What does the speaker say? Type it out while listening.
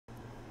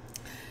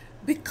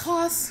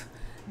Because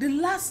the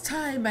last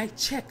time I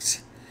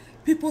checked,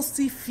 people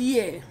still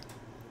fear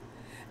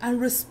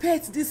and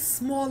respect these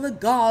smaller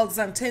girls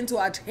and tend to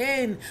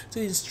adhere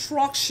to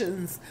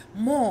instructions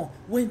more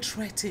when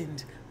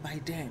threatened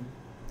by them.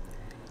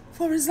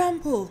 For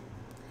example,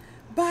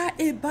 buy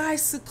a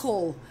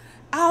bicycle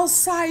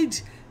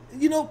outside,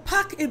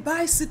 park a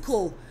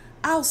bicycle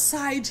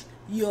outside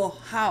your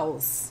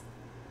house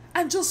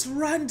and just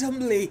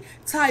randomly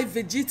tie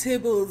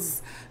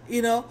vegetables,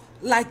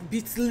 like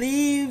beet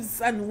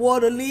leaves and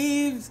water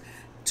leaves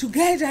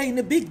together in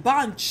a big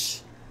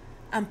bunch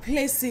and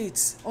place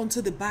it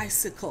onto the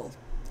bicycle.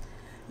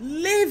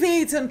 Leave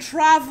it and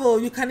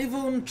travel. You can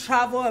even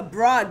travel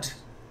abroad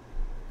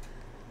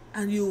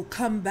and you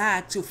come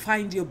back to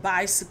find your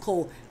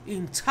bicycle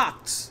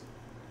intact.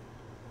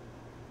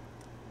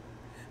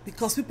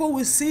 Because people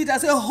will see it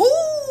and say,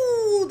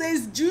 oh,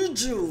 there's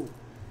juju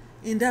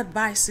in that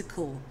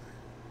bicycle.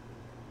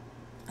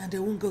 And they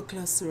won't go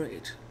close to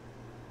it.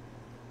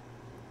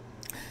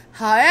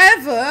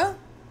 However,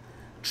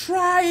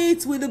 try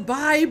it with the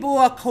Bible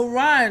or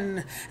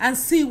Quran and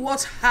see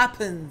what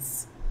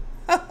happens.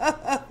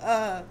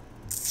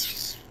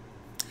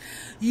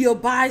 Your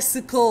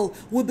bicycle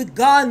will be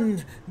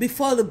gone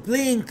before the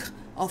blink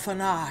of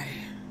an eye.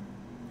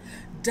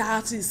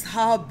 That is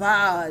how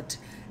bad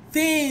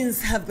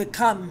things have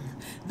become.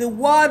 The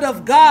word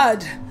of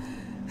God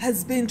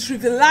has been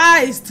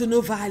trivialized to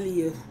no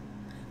value.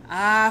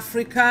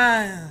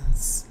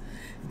 Africans,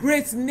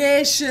 great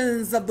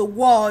nations of the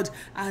world,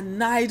 are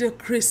neither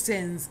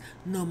Christians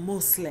nor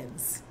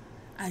Muslims,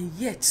 and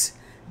yet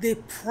they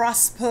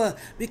prosper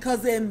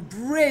because they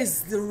embrace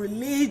the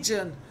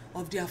religion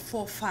of their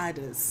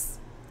forefathers,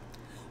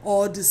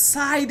 or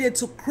decided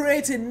to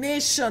create a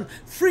nation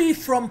free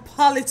from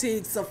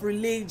politics of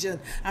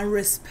religion and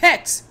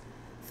respect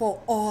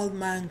for all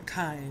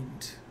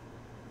mankind.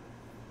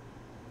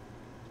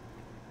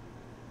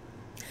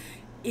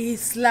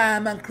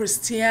 Islam and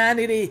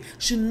Christianity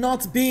should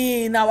not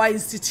be in our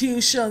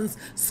institutions,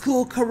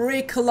 school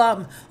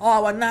curriculum, or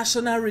our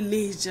national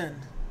religion.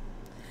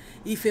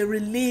 If a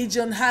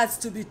religion has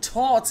to be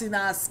taught in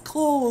our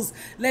schools,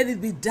 let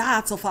it be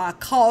that of our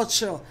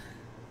culture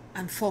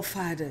and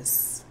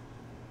forefathers.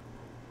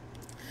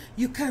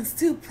 You can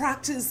still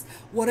practice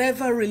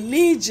whatever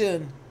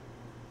religion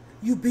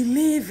you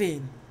believe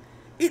in.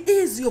 It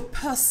is your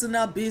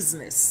personal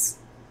business.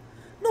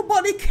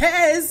 Nobody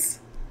cares.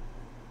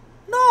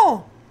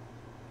 No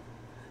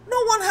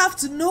one have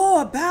to know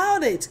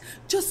about it.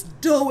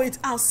 Just do it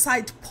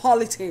outside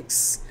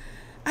politics.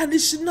 And it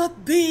should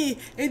not be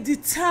a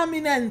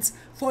determinant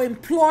for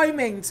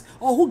employment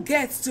or who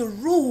gets to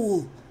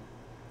rule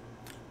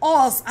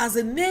us as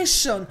a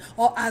nation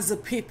or as a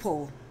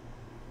people.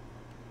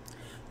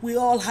 We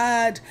all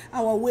had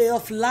our way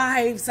of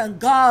lives and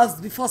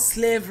gods before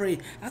slavery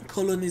and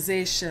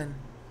colonization.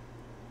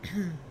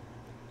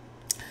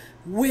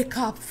 Wake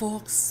up,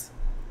 folks.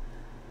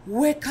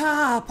 Wake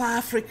up,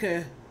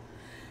 Africa.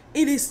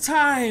 It is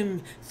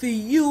time for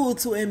you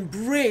to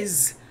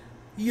embrace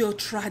your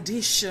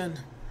tradition,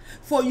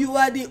 for you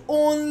are the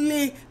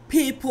only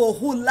people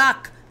who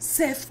lack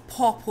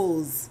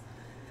self-purpose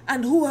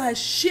and who are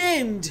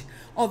ashamed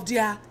of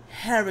their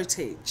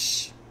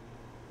heritage.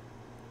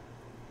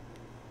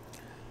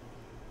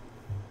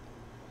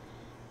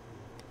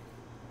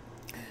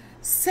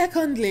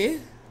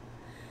 Secondly,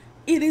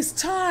 it is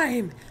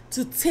time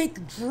to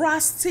take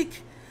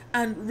drastic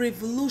and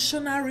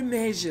revolutionary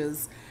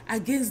measures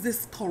against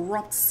this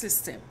corrupt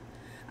system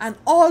and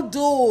all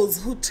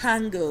those who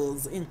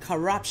tangles in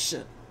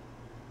corruption,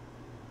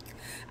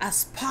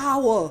 as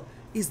power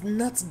is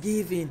not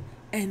given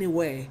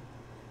anywhere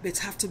but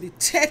have to be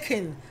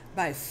taken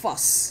by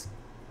force.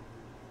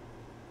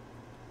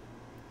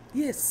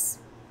 Yes.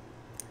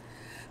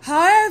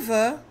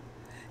 However,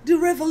 the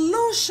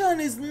revolution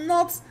is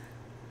not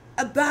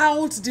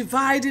about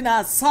dividing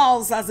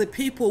ourselves as a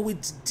people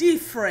with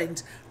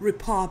different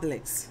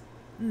republics.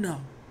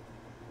 No,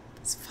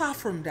 it's far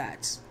from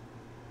that.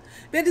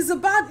 But it's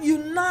about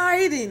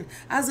uniting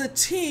as a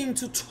team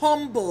to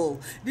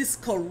tumble these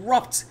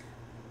corrupt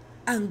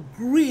and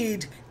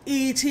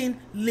greed-eating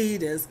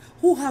leaders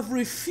who have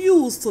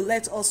refused to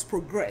let us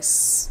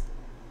progress.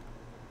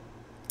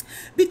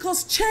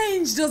 Because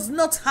change does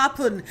not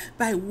happen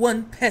by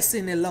one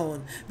person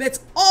alone, but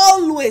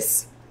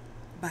always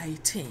by a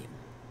team.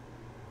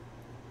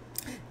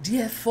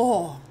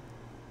 Therefore,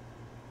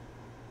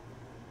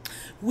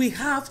 we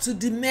have to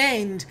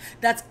demand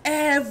that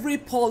every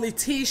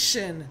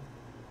politician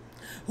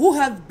who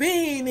have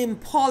been in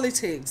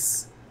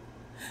politics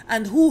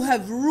and who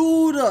have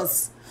ruled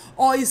us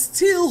or is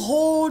still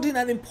holding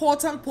an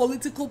important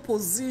political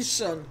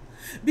position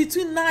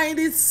between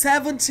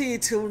 1970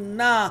 till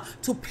now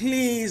to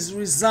please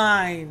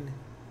resign.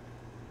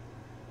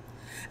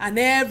 And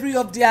every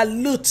of their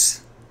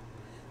loot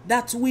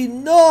that we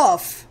know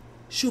of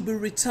should be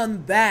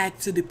returned back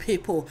to the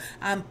people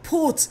and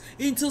put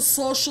into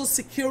social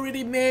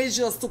security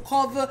measures to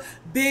cover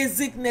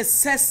basic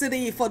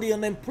necessity for the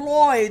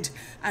unemployed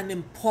and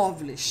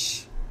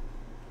impoverished.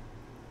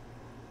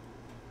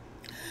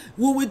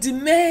 We will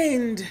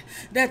demand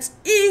that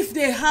if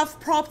they have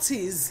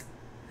properties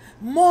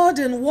more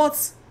than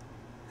what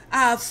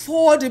are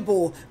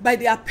affordable by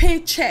their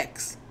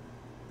paychecks,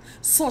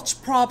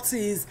 such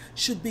properties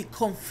should be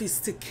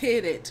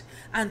confiscated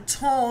and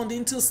turned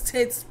into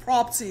state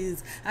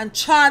properties and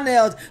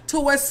channeled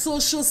towards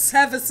social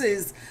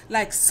services,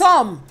 like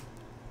some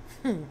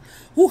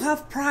who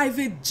have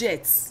private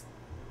jets,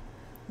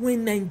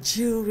 when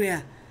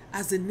Nigeria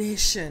as a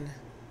nation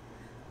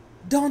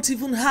don't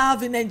even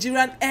have a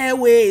Nigerian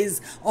Airways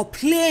or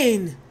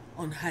plane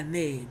on her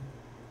name.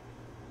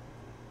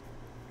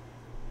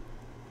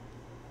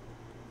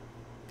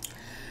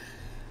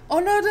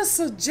 Another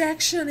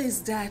suggestion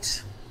is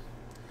that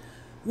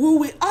we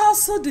will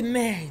also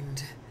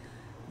demand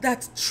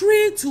that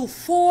 3 to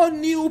 4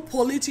 new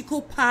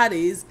political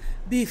parties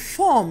be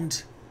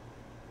formed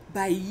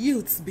by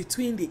youths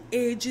between the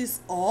ages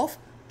of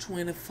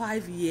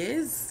 25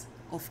 years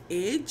of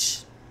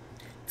age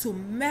to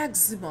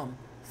maximum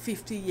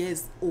 50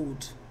 years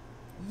old.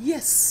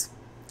 Yes.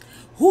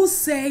 Who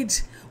said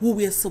we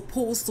were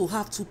supposed to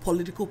have 2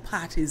 political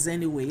parties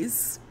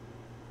anyways?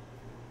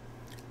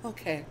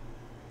 Okay.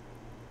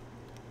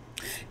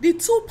 The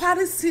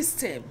 2-party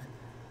system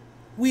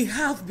we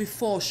have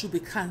before should be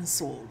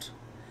cancelled,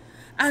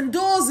 and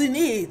those in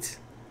it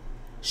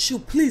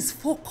should please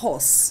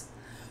focus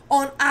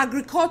on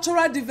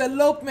agricultural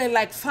development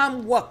like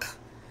farm work,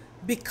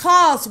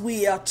 because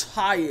we are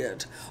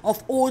tired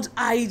of old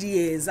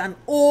ideas and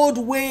old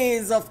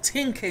ways of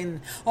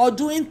thinking or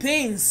doing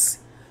things,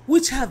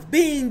 which have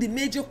been the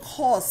major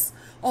cause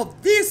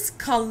of this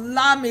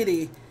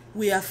calamity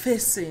we are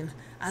facing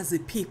as a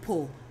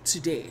people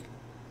today.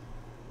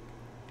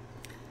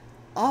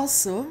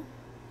 Also,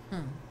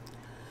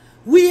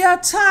 we are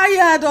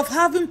tired of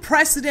having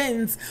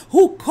presidents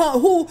who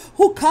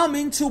come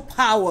into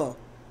power,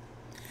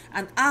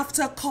 and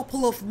after a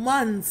couple of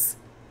months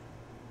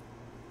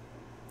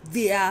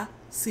they are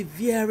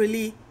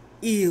severely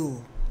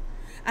ill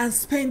and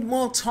spend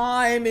more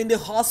time in the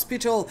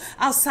hospital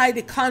outside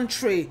the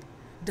country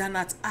than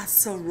at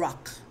Aso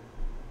Rock.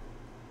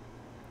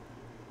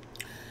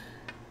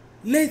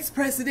 Late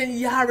President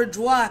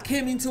Yar'Adua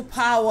came into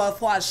power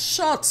for as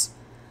short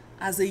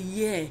as a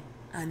year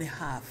and a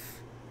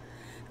half.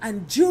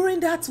 And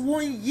during that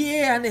 1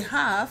 year and a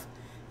half,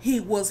 he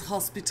was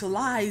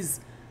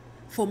hospitalized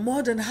for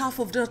more than half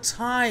of the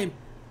time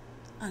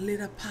and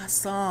later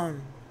passed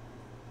on.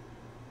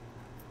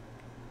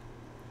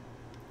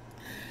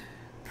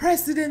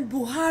 President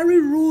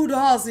Buhari ruled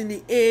us in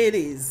the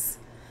 80s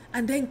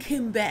and then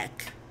came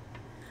back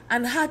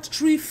and had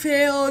 3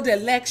 failed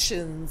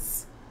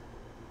elections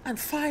and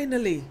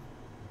finally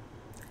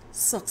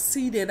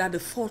succeeded at the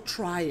 4th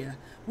trial,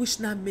 which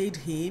now made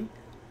him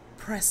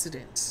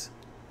president.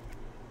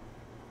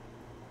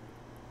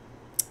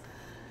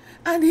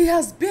 And he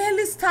has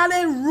barely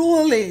started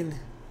ruling,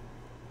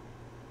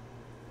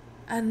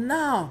 and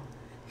now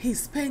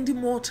he's spending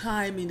more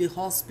time in the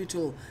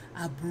hospital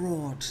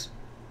abroad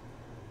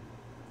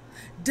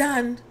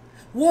than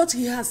what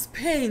he has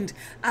spent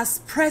as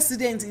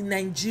president in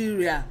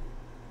Nigeria,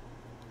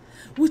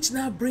 which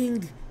now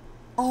brings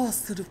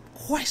us to the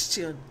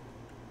question: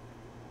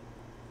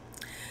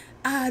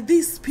 are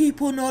these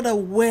people not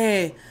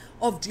aware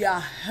of their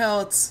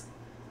health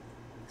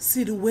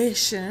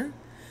situation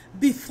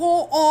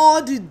before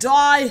all the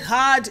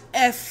die-hard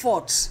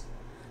effort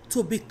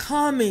to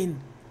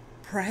becoming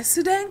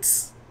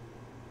presidents?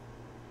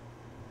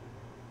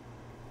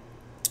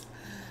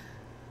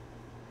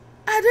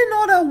 Are they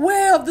not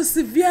aware of the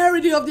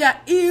severity of their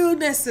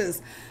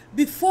illnesses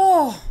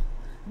before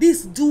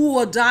this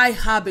do-or-die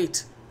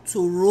habit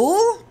to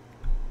rule?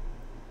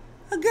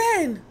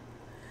 Again,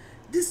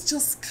 this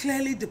just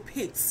clearly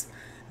depicts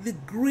the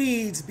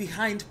greed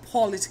behind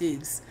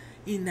politics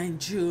in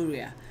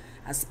Nigeria,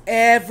 as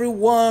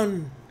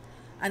everyone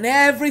and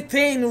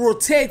everything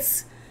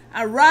rotates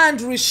around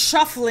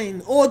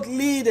reshuffling old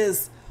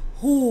leaders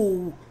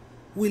who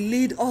will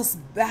lead us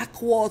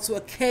backward to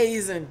a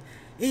chasm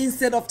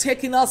instead of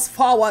taking us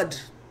forward.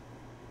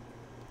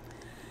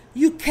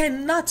 You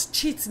cannot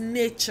cheat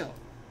nature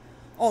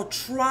or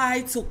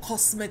try to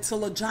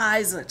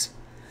cosmetologize it.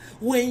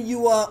 When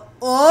you are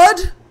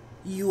old,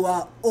 you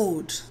are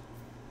old.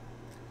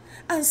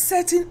 And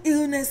certain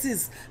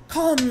illnesses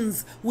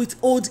comes with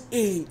old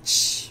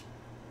age.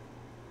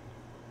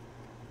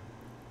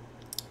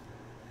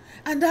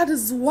 And that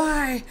is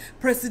why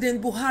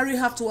President Buhari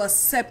have to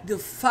accept the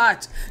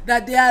fact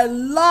that there are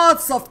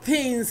lots of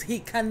things he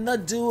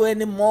cannot do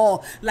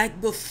anymore like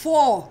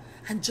before,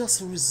 and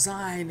just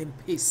resign in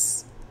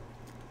peace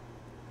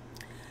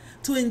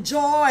to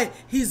enjoy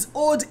his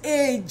old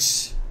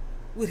age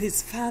with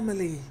his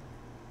family.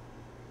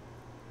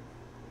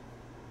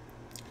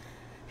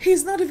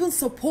 He's not even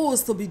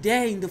supposed to be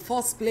there in the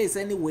first place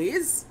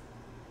anyways.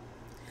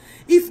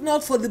 If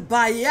not for the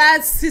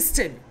bias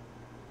system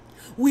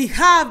we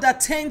have that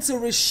tend to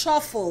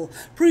reshuffle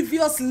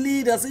previous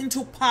leaders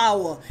into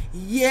power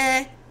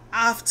year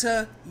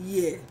after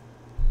year.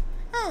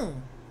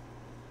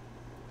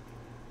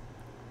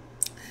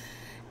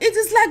 It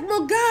is like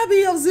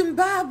Mugabe of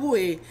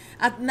Zimbabwe.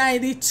 At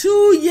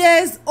 92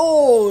 years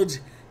old,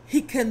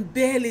 he can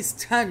barely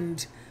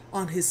stand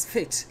on his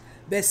feet,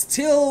 but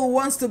still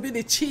wants to be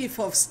the chief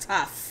of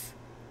staff.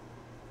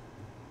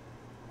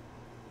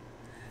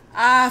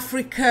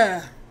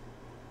 Africa,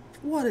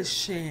 what a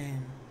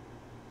shame.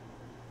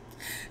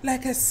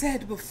 Like I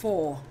said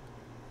before,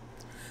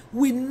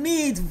 we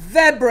need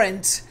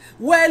vibrant,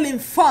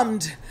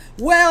 well-informed,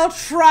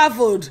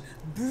 well-traveled,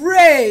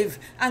 brave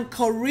and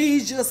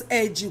courageous,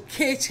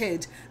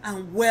 educated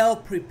and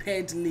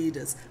well-prepared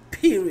leaders,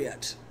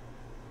 period.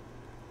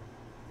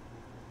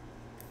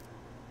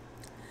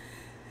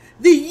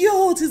 The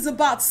youth is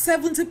about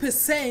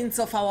 70%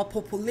 of our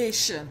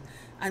population,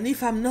 and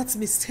if I'm not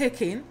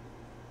mistaken,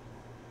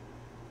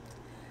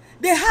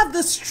 they have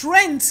the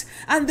strength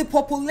and the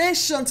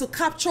population to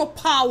capture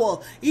power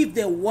if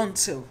they want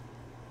to.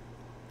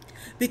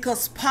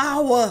 Because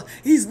power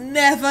is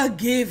never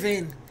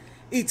given.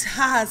 It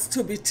has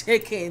to be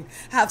taken.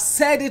 I've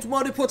said it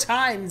multiple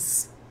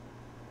times.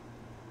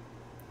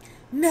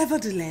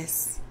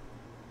 Nevertheless,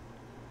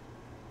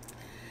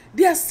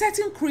 there are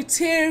certain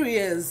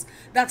criteria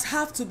that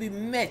have to be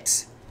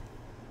met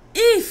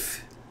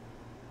if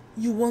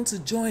you want to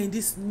join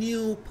these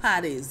new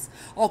parties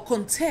or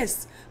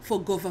contest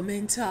for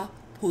governmental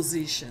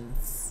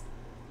positions.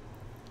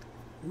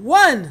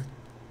 1.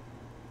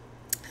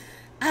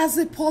 As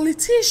a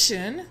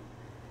politician,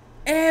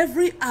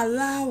 every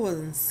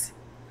allowance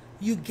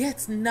you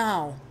get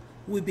now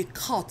will be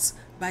cut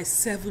by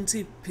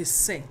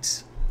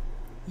 70%.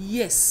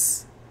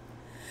 Yes,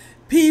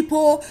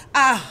 people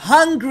are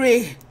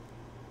hungry.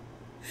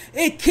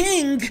 A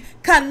king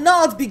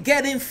cannot be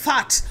getting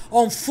fat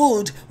on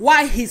food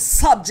while his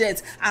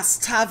subjects are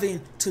starving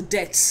to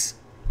death.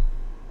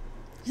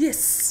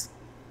 Yes.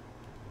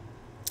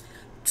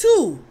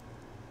 2.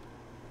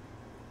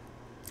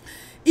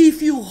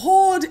 If you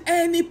hold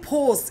any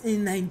post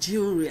in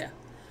Nigeria,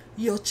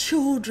 your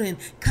children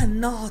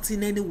cannot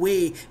in any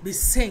way be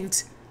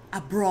sent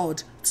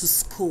abroad to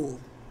school.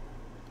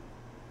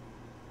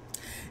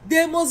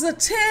 They must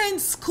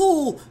attend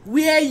school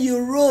where you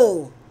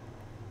roll.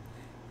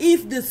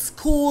 If the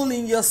school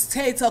in your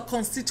state or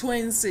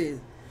constituency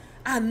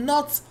are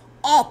not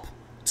up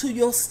to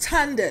your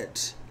standard,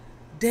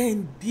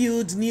 then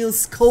build new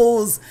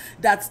schools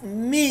that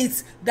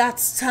meet that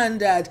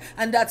standard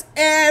and that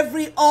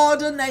every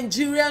other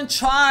Nigerian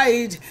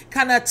child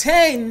can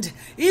attend.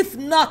 If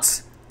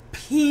not,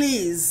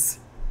 please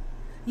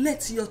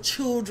let your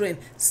children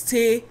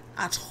stay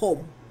at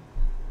home.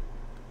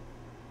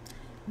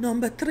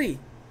 Number 3,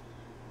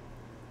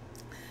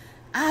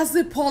 as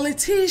a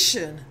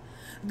politician,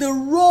 the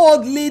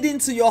road leading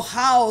to your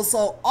house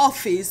or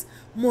office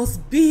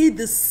must be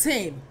the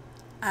same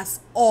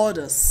as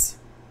others.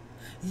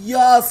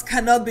 Yours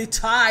cannot be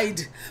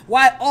tied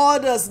while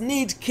others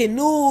need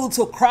canoe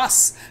to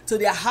cross to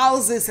their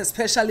houses,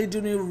 especially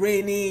during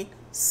rainy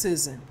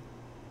season.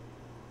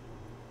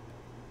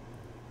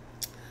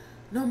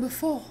 Number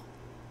 4,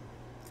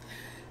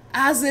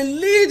 as a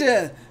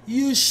leader,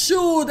 you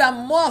should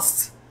and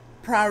must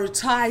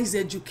prioritize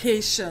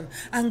education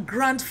and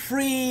grant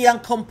free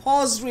and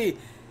compulsory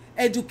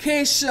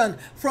education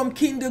from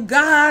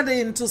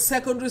kindergarten to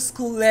secondary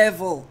school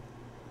level.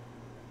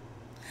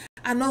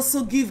 And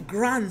also give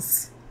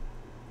grants,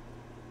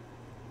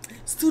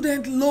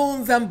 student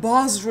loans and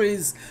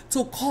bursaries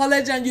to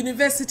college and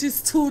university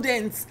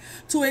students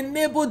to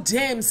enable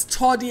them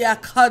study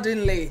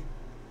accordingly.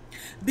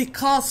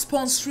 Because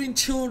sponsoring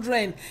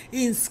children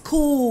in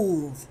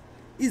schools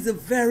is a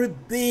very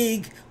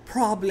big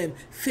problem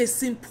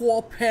facing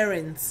poor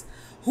parents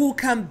who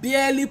can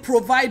barely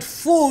provide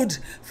food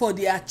for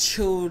their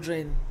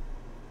children.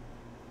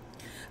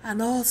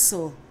 And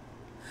also,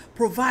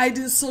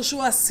 providing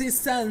social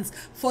assistance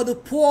for the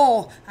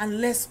poor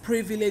and less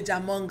privileged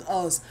among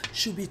us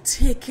should be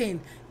taken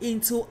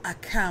into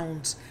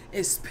account,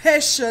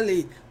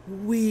 especially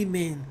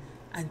women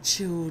and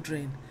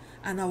children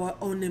and our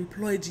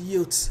unemployed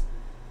youth.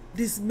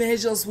 These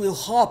measures will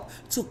help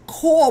to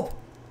curb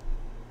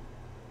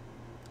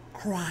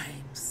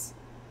crimes.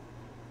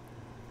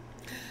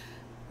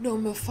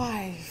 Number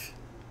 5,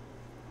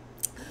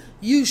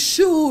 you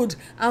should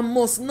and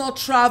must not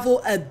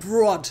travel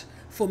abroad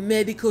for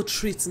medical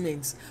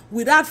treatment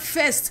without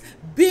first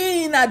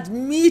being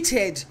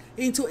admitted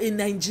into a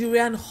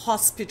Nigerian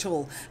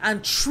hospital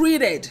and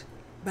treated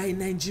by a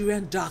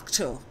Nigerian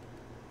doctor.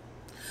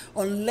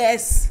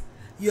 Unless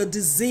your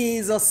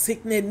disease or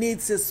sickness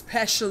needs a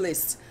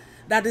specialist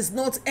that is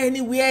not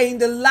anywhere in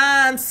the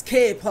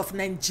landscape of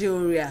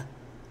Nigeria.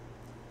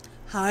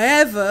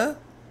 However,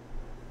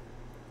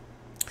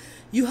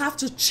 you have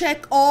to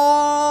check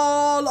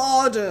all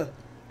other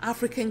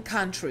African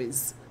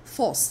countries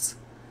first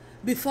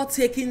before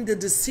taking the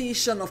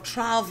decision of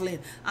traveling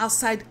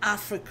outside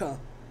Africa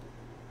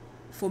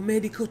for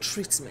medical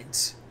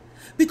treatment.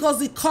 Because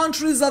the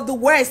countries of the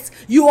West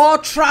you all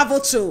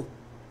travel to,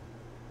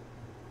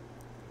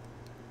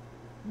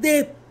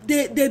 they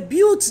They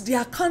built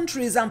their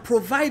countries and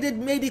provided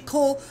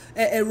medical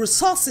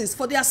resources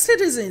for their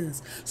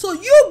citizens. So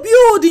you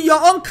build in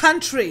your own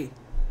country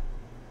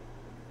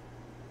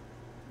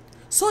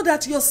so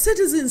that your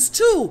citizens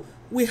too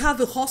will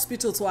have a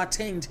hospital to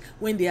attend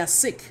when they are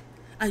sick.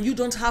 And you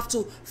don't have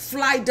to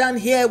fly down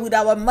here with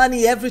our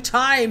money every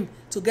time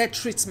to get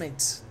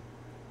treatment.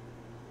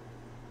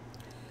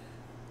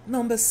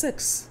 Number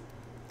 6.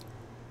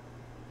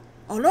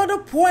 Another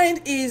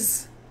point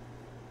is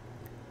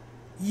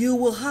you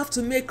will have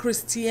to make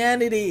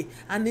Christianity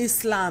and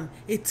Islam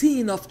a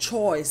thing of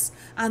choice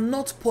and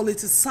not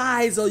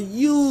politicize or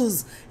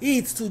use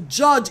it to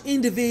judge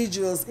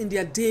individuals in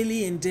their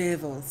daily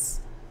endeavors.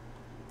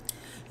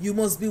 You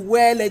must be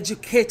well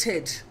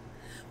educated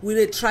with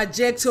a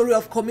trajectory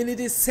of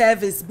community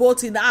service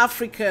both in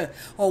Africa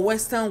or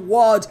Western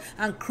world,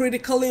 and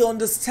critically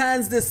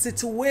understands the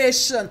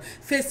situation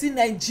facing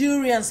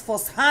Nigerians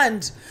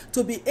firsthand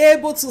to be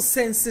able to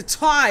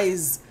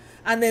sensitize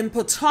and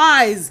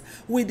empathize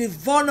with the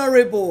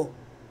vulnerable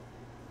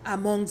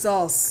amongst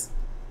us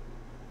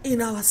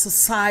in our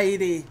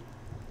society.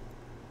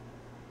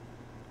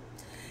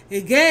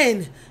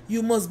 Again,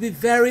 you must be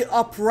very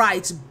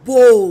upright,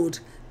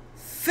 bold,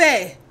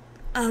 fair,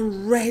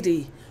 and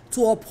ready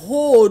to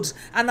uphold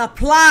and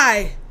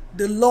apply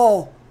the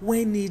law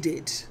when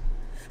needed,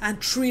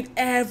 and treat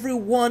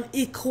everyone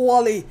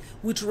equally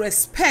with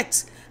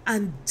respect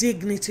and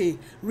dignity,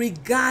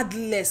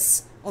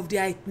 regardless of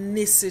their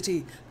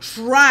ethnicity,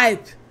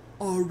 tribe,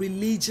 or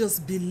religious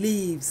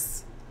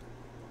beliefs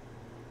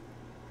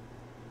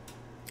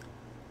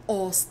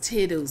or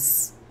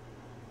status.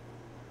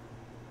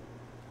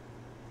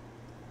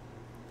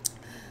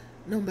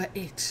 Number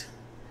 8.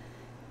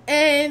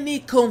 Any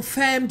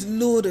confirmed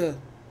looter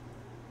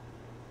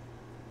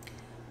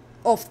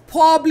of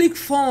public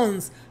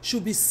funds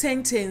should be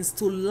sentenced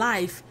to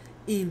life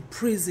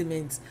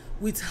imprisonment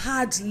with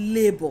hard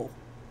labor,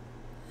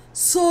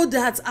 so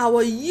that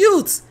our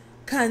youth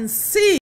can see